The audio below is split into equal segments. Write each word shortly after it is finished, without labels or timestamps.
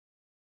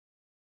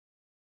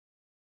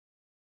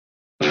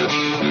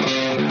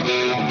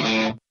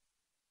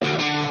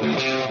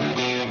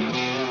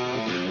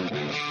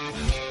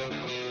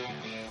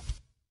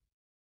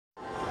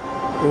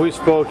we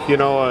spoke, you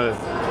know, a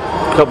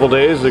couple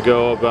days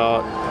ago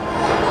about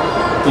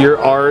your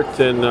art,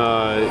 and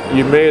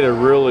you made a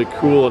really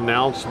cool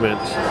announcement.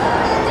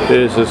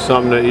 This is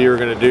something that you were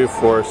going to do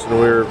for us, and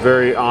we were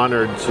very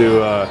honored to.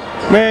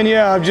 Man,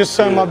 yeah, just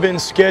something I've been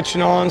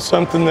sketching on,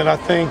 something that I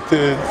think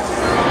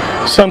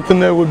that something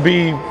that would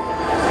be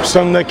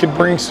something that could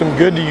bring some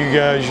good to you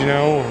guys, you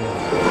know.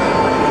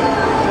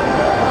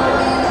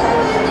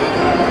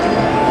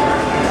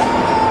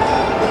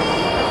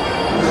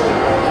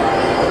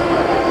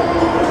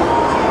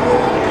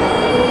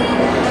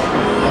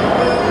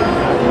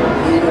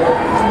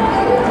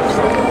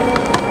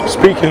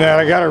 Speaking of that,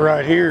 I got it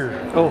right here.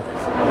 Oh.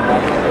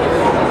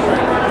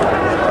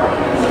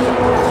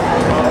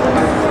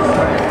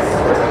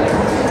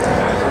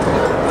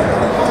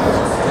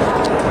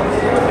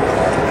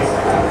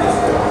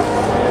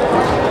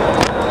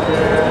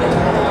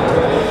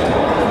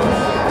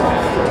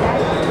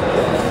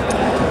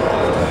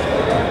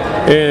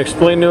 And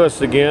explain to us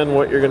again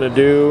what you're going to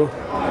do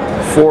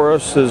for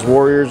us as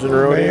Warriors and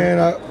Rodeo. Man,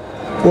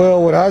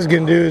 well, what I was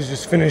going to do is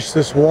just finish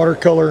this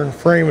watercolor and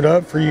frame it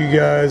up for you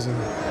guys.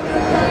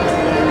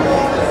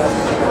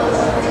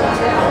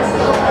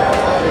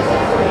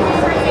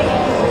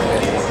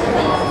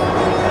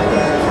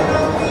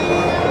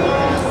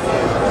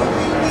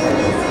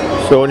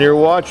 So when you're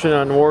watching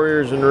on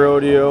Warriors and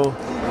Rodeo,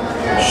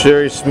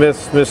 Sherry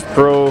Smith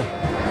Pro,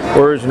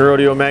 Warriors and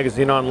Rodeo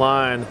magazine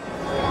online,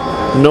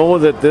 know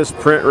that this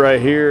print right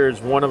here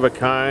is one of a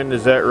kind.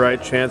 Is that right,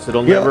 Chance?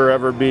 It'll never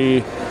ever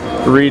be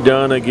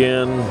redone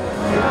again.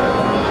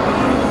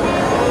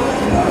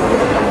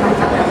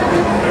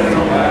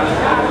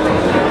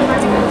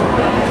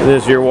 And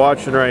as you're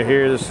watching right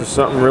here, this is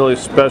something really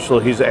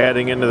special he's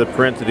adding into the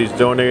print that he's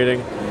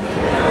donating.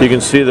 You can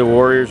see the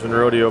Warriors and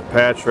Rodeo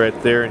patch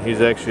right there, and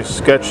he's actually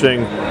sketching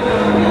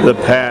the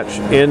patch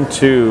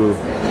into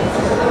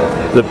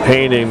the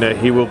painting that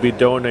he will be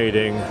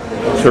donating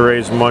to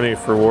raise money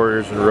for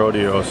Warriors and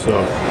Rodeo. So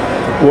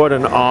what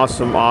an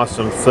awesome,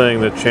 awesome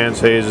thing that Chance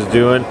Hayes is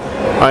doing.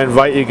 I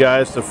invite you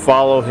guys to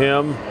follow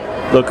him.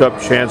 Look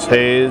up Chance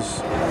Hayes.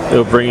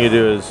 It'll bring you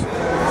to his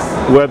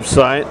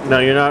website. Now,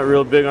 you're not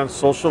real big on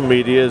social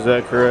media, is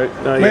that correct?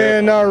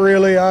 Man, not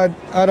really. I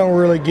don't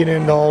really get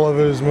into all of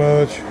it as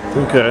much.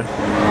 Okay.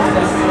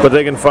 But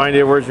they can find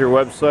you. Where's your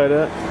website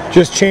at?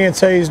 Just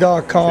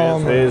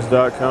chancehays.com.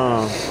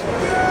 Chancehays.com.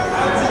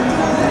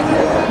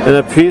 And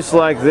a piece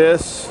like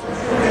this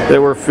that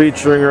we're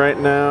featuring right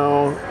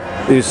now,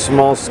 these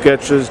small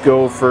sketches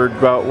go for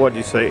about, what do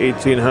you say,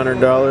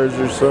 $1,800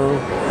 or so?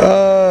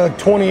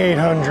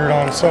 $2,800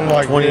 on something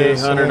like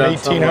this.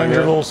 $1,800 a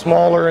little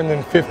smaller, and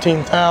then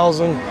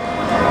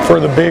 $15,000 for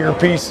the bigger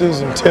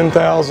pieces, and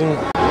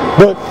 $10,000.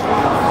 But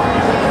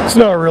it's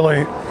not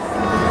really.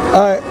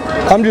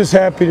 I'm just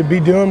happy to be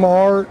doing my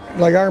art.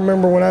 Like, I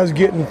remember when I was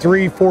getting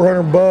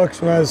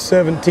 $300-400 when I was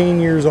 17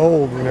 years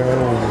old, you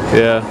know.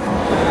 Yeah.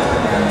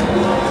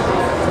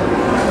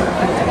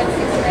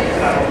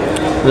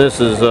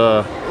 This is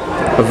a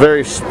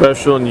very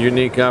special and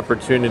unique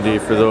opportunity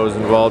for those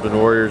involved in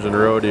Warriors and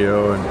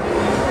Rodeo, and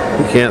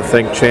you can't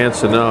thank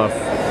Chance enough.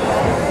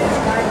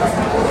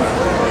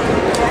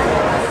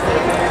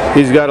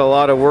 He's got a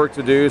lot of work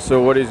to do,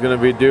 so what he's going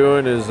to be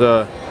doing is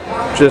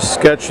just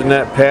sketching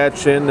that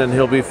patch in, and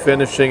he'll be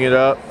finishing it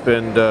up,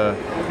 and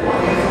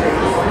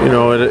you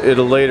know, at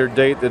a later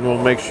date, then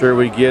we'll make sure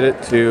we get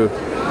it to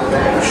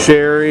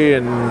Sherry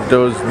and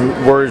those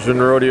Warriors and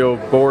Rodeo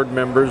board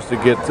members to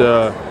get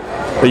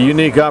a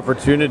unique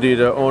opportunity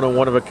to own a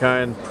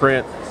one-of-a-kind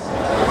print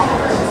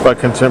by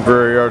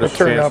contemporary artist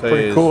Chance Hayes. That turned out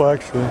pretty cool,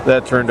 actually.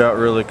 That turned out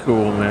really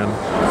cool, man.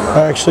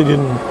 I actually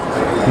didn't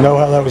know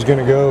how that was going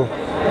to go.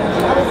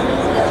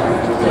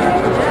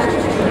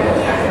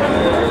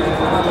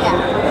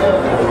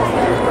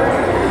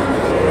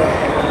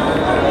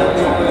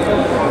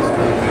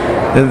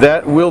 And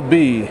that will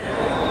be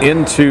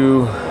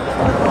into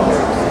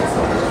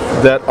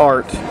that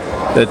art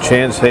that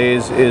Chance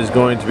Hayes is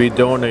going to be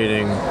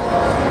donating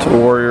to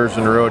Warriors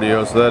and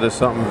Rodeo. So that is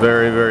something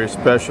very, very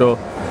special.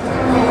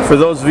 For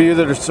those of you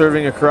that are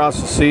serving across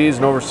the seas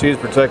and overseas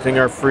protecting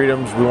our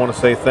freedoms, we want to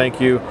say thank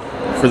you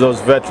for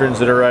those veterans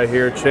that are right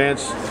here.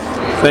 Chance,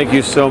 thank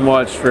you so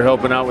much for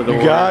helping out with the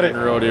Warriors and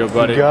Rodeo,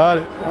 buddy. You got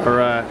it. All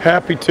right.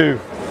 Happy to.